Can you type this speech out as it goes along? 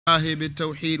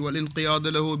بالتوحيد والانقياد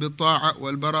له بالطاعة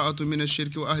والبراءة من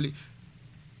الشرك وأهله.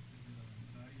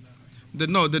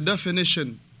 The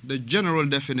definition, the general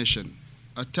definition,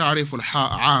 التعريف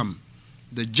العام,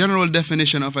 the general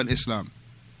definition of Islam.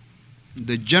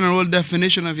 The general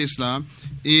definition of Islam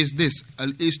is this: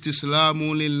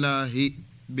 الاستسلام لله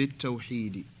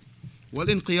بالتوحيد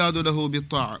والانقياد له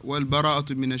بالطاعة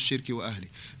والبراءة من الشرك وأهله.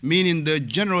 Meaning the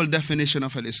general definition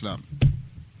of Islam,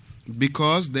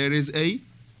 because there is a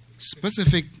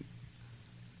specific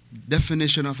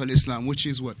definition of Islam, which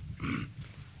is what?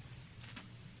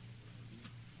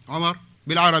 Omar,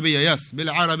 بالعربية, yes,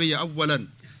 بالعربية أولا,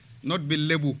 not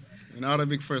باللبو, in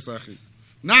Arabic first, أخي.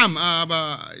 نعم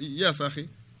yes أخي.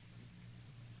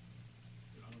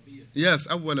 Yes,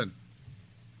 أولا.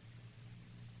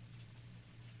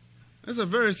 It's a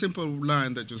very simple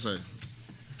line that you say.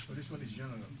 So this one is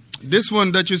general. This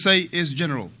one that you say is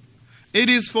general. It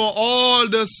is for all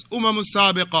the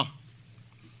Sabiqa.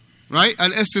 Right?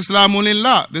 Al-istislamu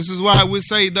lillah. This is why we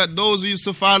say that those who used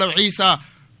to follow Isa,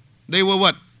 they were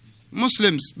what?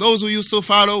 Muslims. Those who used to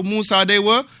follow Musa, they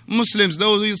were Muslims.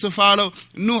 Those who used to follow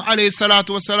Nuh alayhi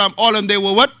salatu wasalam, all of them, they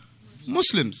were what?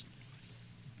 Muslims.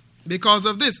 Because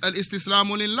of this,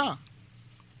 al-istislamu lillah.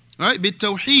 Right?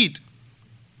 Bit-tawheed.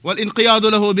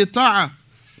 Wal-inqiyadu lahu bit-ta'a.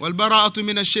 Wal-bara'atu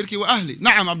min al-shirki wa ahli.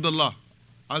 Na'am, Abdullah.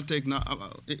 I'll take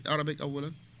Arabic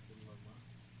أولا.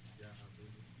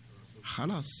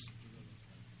 خلاص.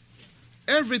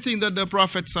 Everything that the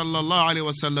Prophet sallallahu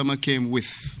alaihi wasallam came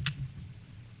with.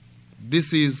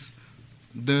 This is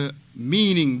the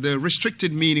meaning, the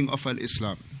restricted meaning of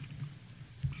Islam.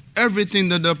 Everything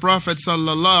that the Prophet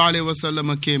sallallahu alaihi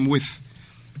wasallam came with.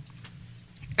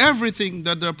 Everything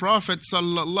that the Prophet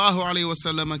sallallahu alaihi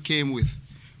wasallam came with.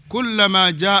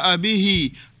 كلما جاء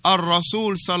به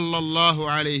الرسول صلى الله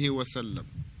عليه وسلم.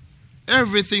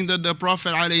 Everything that the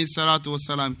Prophet عليه الصلاة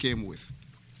والسلام came with.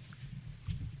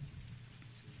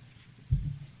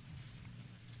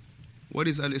 What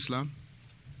is Al-Islam?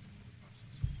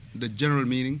 The general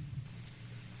meaning.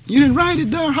 You didn't write it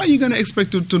down. How are you going to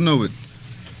expect to know it?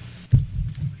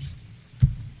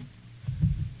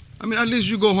 I mean, at least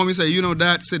you go home and say, you know,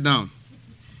 Dad, sit down.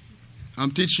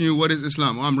 I'm teaching you what is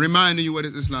Islam. Or I'm reminding you what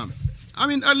is Islam. I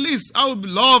mean, at least I would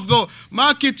love though.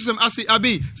 My kid to some Asi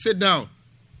Abi, sit down.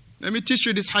 Let me teach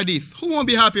you this hadith. Who won't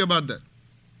be happy about that?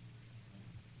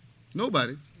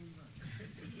 Nobody.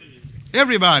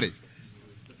 Everybody.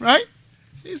 Right?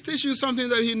 He's teaching you something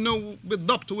that he know with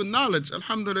dabt, with knowledge.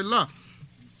 Alhamdulillah.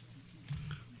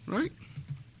 Right?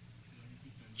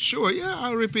 Sure, yeah,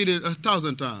 I'll repeat it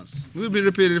 1,000 times. We'll be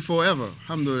repeating it forever.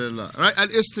 Alhamdulillah. Right?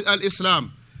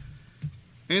 Al-Islam.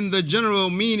 In the general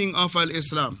meaning of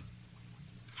Al-Islam.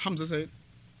 Hamza said.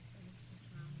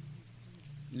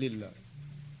 Lillah.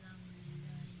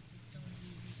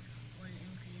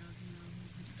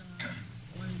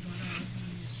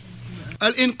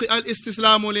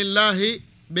 Al-istislamu lillahi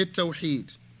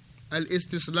bit-tawheed.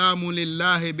 Al-istislamu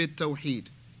lillahi bit-tawheed.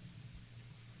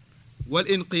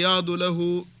 Wal-inqiyadu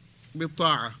lahu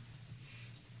bit-ta'a.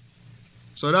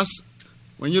 So that's,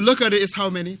 when you look at it, it's how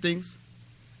many things?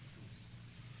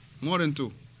 More than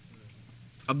 2.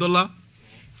 Abdullah?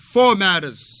 4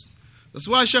 matters. That's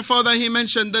why Shaykh Fawzaan, he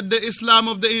mentioned that the Islam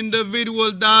of the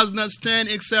individual does not stand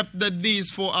except that these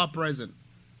 4 are present.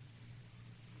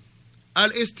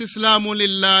 Al-istislamu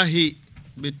lillahi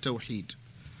bit-tawheed.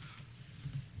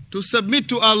 To submit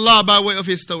to Allah by way of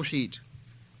His tawheed.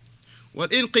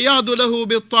 Wal-inqiyadu lahu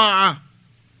bit-ta'a.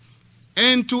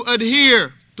 And to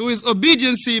adhere to His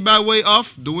obedience by way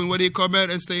of doing what He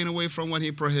commanded and staying away from what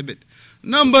He prohibited.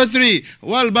 Number 3,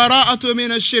 wal-bara'atu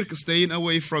min ash-shirk, staying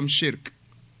away from shirk.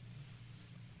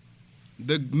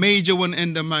 The major one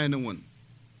and the minor one.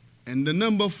 And the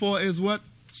number 4 is what?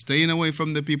 Staying away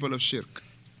from the people of shirk.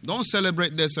 Don't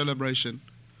celebrate their celebration.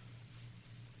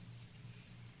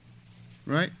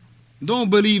 Right? Don't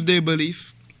believe their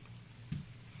belief.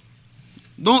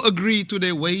 Don't agree to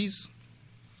their ways.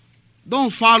 Don't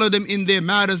follow them in their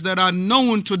matters that are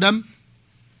known to them.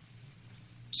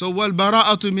 So, wal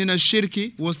bara'atu min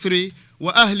ash-shirki was 3,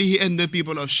 wa ahlihi, and the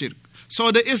people of shirk.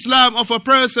 So the Islam of a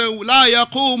person, la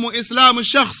yaqumu Islam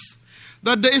al-shakhs,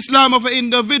 that the Islam of an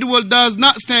individual does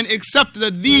not stand except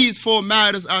that these 4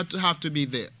 matters are to have to be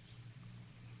there.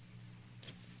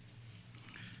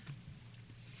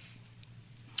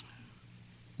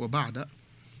 وبعد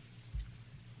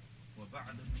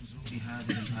نزول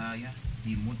هذه الآية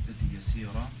بمدة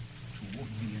يسيرة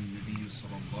توفي النبي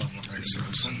صلى الله عليه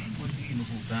وسلم ودينه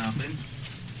باق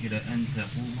إلى أن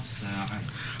تقوم الساعة.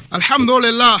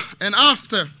 Alhamdulillah. And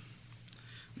after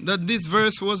that this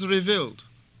verse was revealed,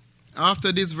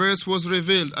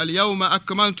 اليوم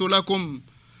أكملت لكم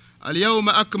اليوم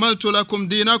أكملت لكم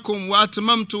دينكم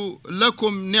وأتممت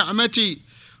لكم نعمتي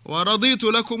وَرَضِيتُ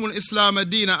لَكُمُ الْإِسْلَامَ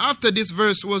دِينًا. After this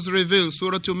verse was revealed,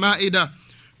 Surah Al-Ma'idah,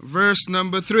 verse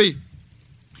number 3.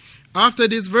 After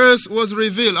this verse was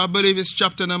revealed, I believe it's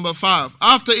chapter number 5.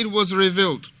 After it was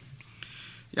revealed,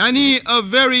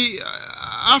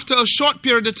 after a short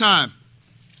period of time,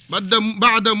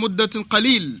 بعد مدة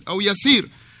قليل أو يسير,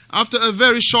 after a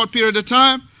very short period of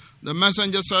time, the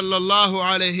Messenger sallallahu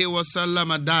alayhi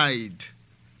wasallam died.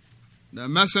 The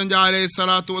Messenger alayhi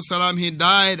salatu wasalam, he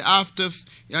died after,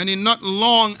 not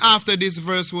long after this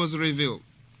verse was revealed.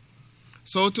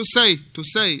 So to say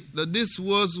that this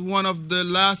was one of the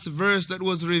last verse that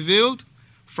was revealed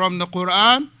from the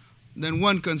Quran, then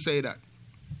one can say that.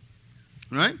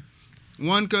 Right?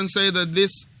 One can say that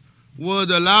this was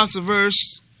the last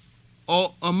verse,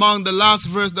 or among the last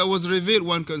verse that was revealed,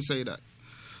 one can say that.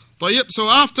 So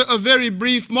after a very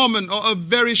brief moment, or a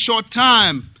very short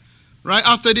time, right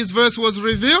after this verse was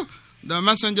revealed, the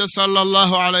Messenger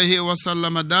sallallahu alayhi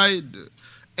wasallam died,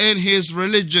 and his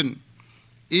religion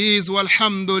is,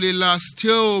 walhamdulillah,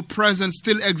 still present,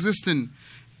 still existing,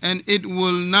 and it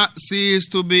will not cease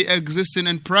to be existing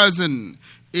and present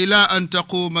ila an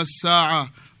taqum as-sa'a,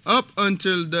 up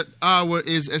until that hour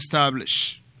is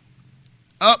established,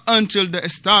 up until the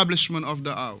establishment of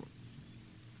the hour.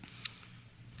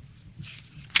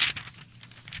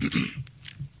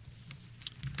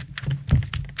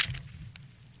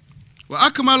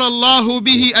 وَأَكْمَلَ اللَّهُ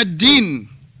بِهِ الدِّينَ.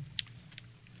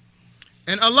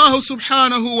 And Allah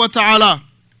subhanahu wa ta'ala,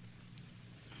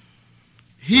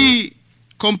 He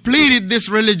completed this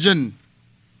religion,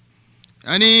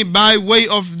 and by way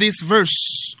of this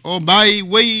verse, or by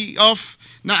way of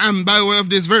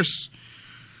this verse,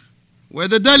 where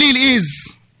the dalil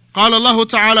is, قال الله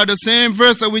تعالى, the same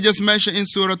verse that we just mentioned in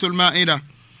Surah Al-Ma'idah.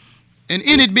 And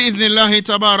in it, بِإِذْنِ اللَّهِ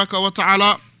تَبَارَكَ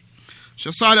وَتَعَالَى,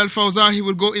 Shaykh Fawzaan, he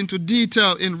will go into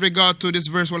detail in regard to this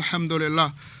verse,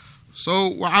 walhamdulillah.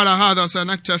 So, وَعَلَى هَذَا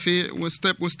سَنَكْتَفِي,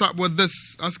 we'll stop with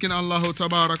this, asking Allah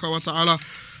Tabaraka wa Ta'ala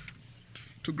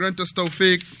to grant us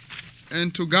tawfiq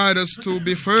and to guide us to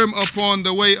be firm upon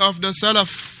the way of the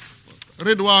Salaf,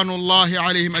 Ridwanullahi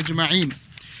alayhim ajma'een,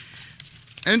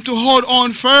 and to hold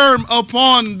on firm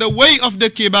upon the way of the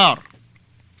Kibar.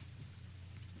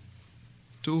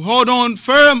 To hold on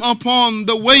firm upon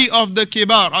the way of the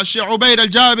Kibar. Shaykh Ubayd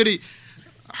al-Jabiri,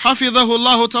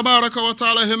 Hafidhahullah Tabaraka wa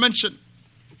Ta'ala, he mentioned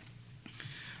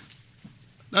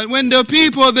that when the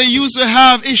people, they used to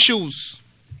have issues,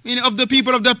 of the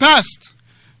people of the past,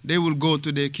 they will go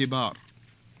to their Kibar.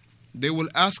 They will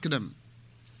ask them,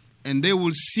 and they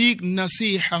will seek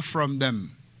nasiha from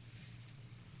them.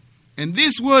 And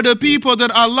these were the people that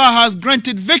Allah has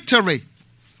granted victory.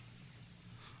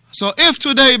 So if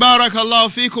today, barakallahu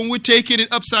feekum, we're taking it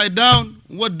upside down,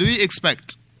 what do you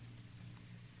expect?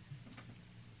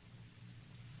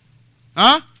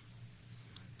 Huh?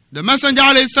 The Messenger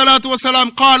alayhi salatu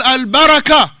wasalam قال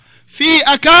البركة في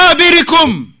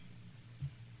أكابركم.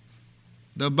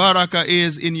 The barakah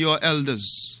is in your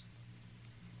elders.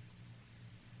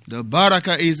 The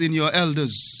barakah is in your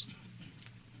elders.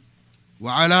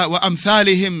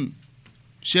 وأمثالهم.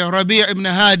 Shaykh Rabi' ibn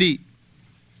Hadi,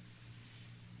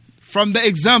 from the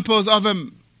examples of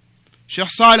him, Shaykh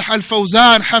Salih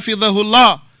al-Fawzaan,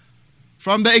 Hafidhahullah,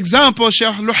 from the example,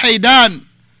 Shaykh Luhaydan,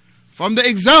 from the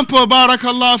example,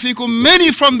 barakallahu fikum,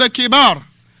 many from the Kibar,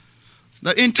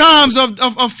 that in times of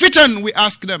fitan, we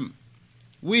ask them,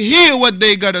 we hear what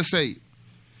they gotta say,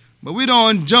 but we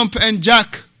don't jump and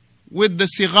jack with the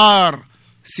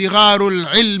sigarul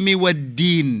ilmi wad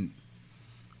deen.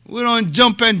 We don't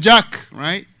jump and jack,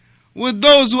 right, with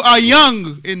those who are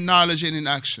young in knowledge and in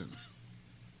action.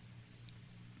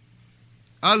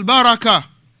 Al-Barakah,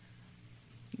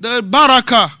 the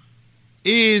Barakah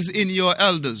is in your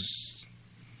elders.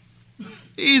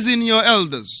 Is in your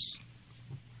elders.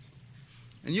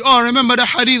 And you all remember the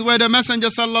hadith where the Messenger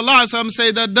sallallahu alaihi wasallam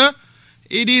said that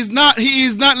he is not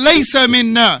laysa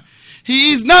minna.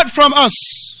 He is not from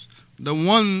us. The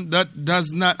one that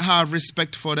does not have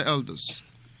respect for the elders,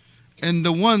 and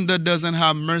the one that doesn't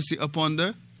have mercy upon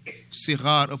the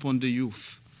sigar, upon the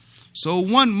youth. So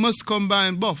one must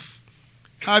combine both,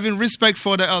 having respect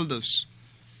for the elders,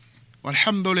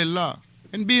 alhamdulillah,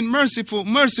 and being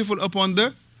merciful upon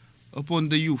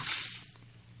the youth.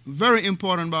 Very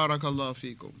important, barakallahu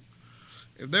feekum.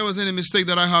 If there was any mistake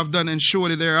that I have done, and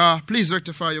surely there are, please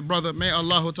rectify your brother. May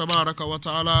Allah tabaraka wa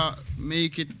ta'ala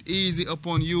make it easy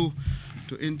upon you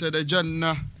to enter the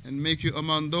Jannah, and make you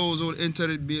among those who will enter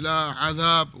it bila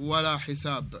adhab wala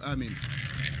hisab. Ameen.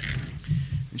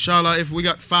 Inshallah, if we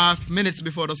got 5 minutes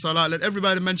before the salah, let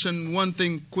everybody mention one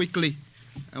thing quickly,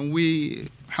 and we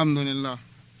Alhamdulillah.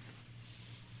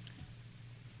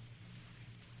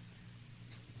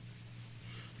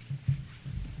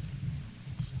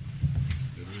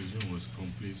 The religion was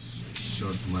complete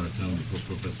short marathon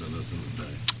before Prophet Sallallahu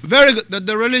died. Very good. That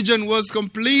the religion was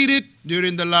completed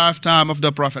during the lifetime of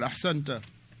the Prophet. Ahsanta.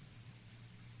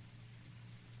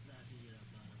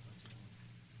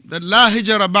 That la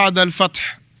hijra ba'da al-fath.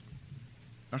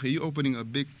 Akhi, you opening a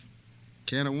big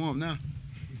can of worms now.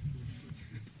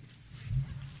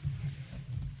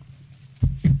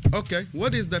 Okay,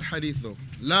 what is that hadith though?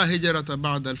 La hijrata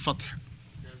ba'da al-fath.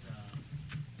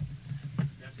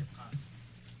 That's a khas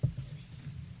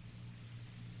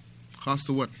Khas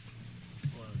to what?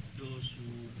 for those who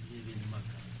live in Makkah.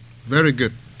 Very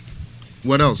good.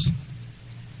 What else?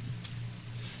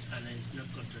 And it's not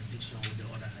contradiction with the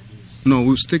other hadiths. No,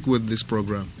 we'll stick with this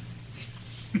program.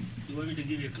 You want me to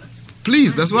give you a class?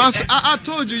 Please, that's why I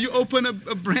told you, you open a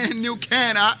brand new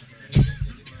can. I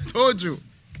told you.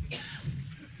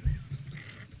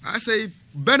 I say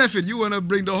benefit, you want to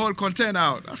bring the whole content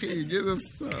out. Akhi,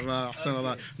 Jesus.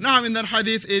 Now in that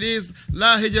hadith, it is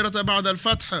La hijrata ba'da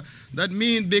al-fath. That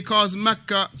means because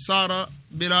Mecca sara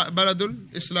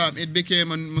baladul Islam, it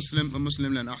became a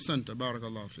Muslim land. Ahsanta,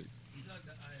 barakallahu fi.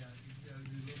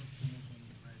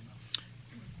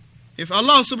 If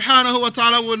Allah subhanahu wa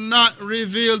ta'ala would not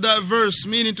reveal that verse,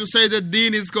 meaning to say that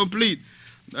deen is complete,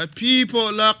 that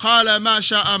people la qala ma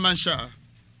sha'a man sha'a.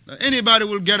 Anybody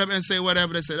will get up and say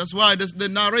whatever they say. That's why the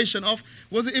narration of,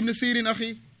 was it Ibn Sirin,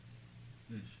 akhi?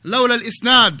 لولا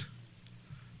الإسناد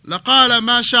لقال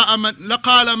ما شاء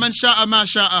من شاء ما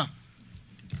شاء.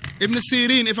 Ibn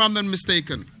Sirin, if I'm not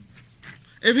mistaken.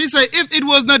 If he say, if it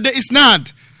was not the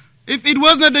isnad, if it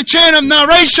was not the chain of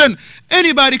narration,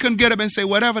 anybody can get up and say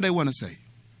whatever they want to say.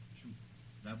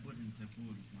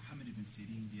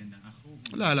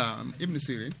 لا Ibn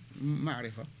Sirin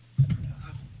معرفة.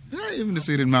 Ibn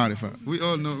Sirin Ma'rifa. We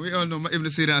all know Ibn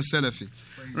Sirin as-Salafi.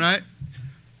 Right?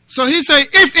 So he say,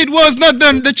 if it was not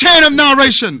done, the chain of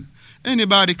narration,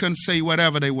 anybody can say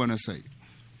whatever they want to say.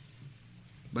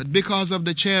 But because of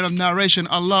the chain of narration,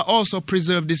 Allah also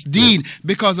preserved this deen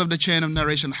because of the chain of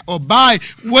narration, or by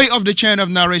way of the chain of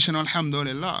narration,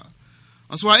 alhamdulillah.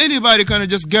 That's why anybody can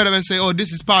just get up and say, oh,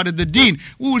 this is part of the deen.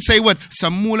 We will say what?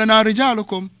 Sammulana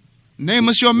rijalukum. Name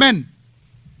us your men.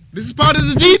 This is part of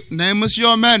the deen. Name us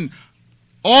your men.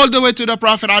 All the way to the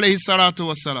Prophet alayhi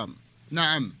salatu wasalam.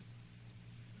 Na'am.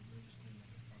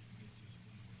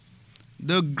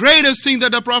 The greatest thing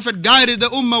that the Prophet guided the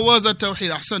Ummah was a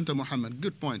Tawheed. Ahsanta Muhammad.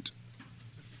 Good point.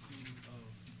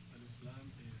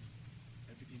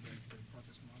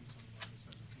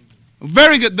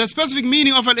 Very good. The specific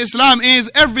meaning of Al-Islam is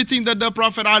everything that the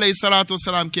Prophet alayhi salatu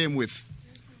wasalam came with.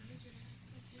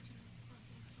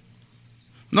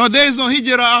 No, there is no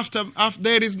hijrah after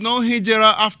there is no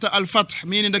hijrah after al-fath,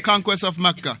 meaning the conquest of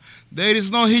Mecca. There is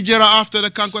no hijrah after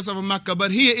the conquest of Mecca.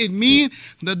 But here it means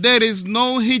that there is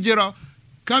no hijrah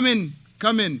coming,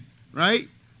 right?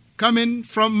 Coming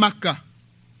from Mecca,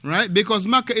 right? Because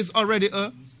Mecca is already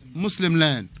a Muslim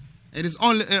land. It is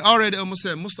already a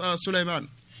Muslim. Sulaiman.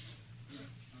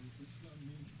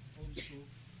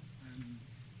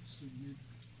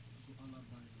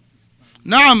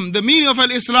 Naam, the meaning of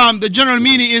Al-Islam, the general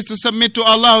meaning is to submit to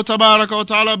Allah Tabaraka wa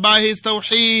Ta'ala by His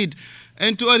Tawheed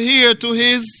and to adhere to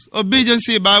His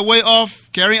obedience by way of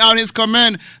carrying out His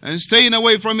command and staying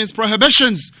away from His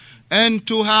prohibitions, and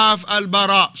to have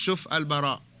Al-Bara, Shuf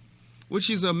Al-Bara, which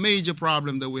is a major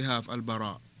problem that we have,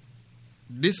 Al-Bara.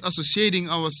 Disassociating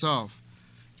ourselves.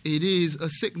 It is a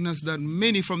sickness that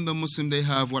many from the Muslim they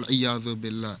have, wal-iyadhu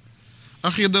billah.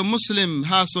 Akhi, the Muslim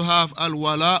has to have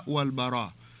Al-Wala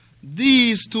wal-Bara.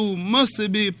 These two must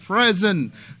be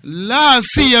present, la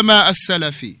siyama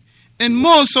as-salafi, and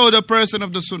more so the person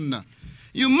of the sunnah.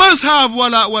 You must have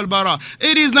wala wal bara.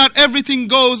 It is not everything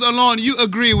goes along, you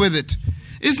agree with it.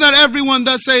 It's not everyone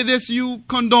that say this, you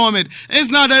condone it.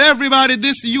 It's not that everybody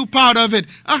this, you part of it.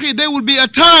 Akhi, there will be a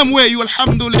time where you,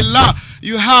 alhamdulillah,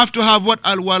 you have to have what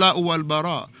al-wala wal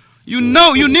bara. You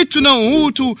need to know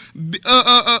who to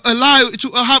allow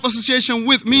to have association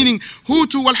with, meaning who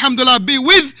to, alhamdulillah, be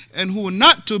with and who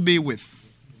not to be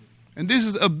with. And this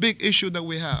is a big issue that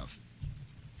we have.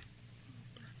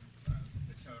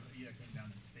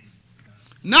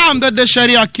 Now that the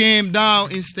Sharia came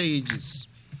down in stages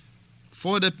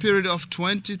for the period of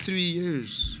 23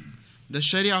 years, the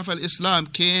Sharia of Islam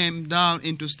came down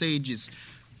into stages.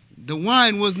 The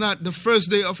wine was not the first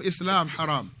day of Islam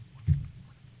haram.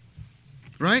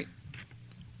 Right?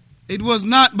 It was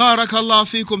not,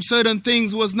 barakallahu fikum, certain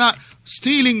things was not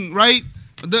stealing, right?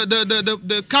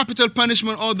 the capital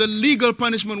punishment or the legal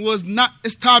punishment was not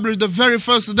established the very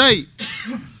first day.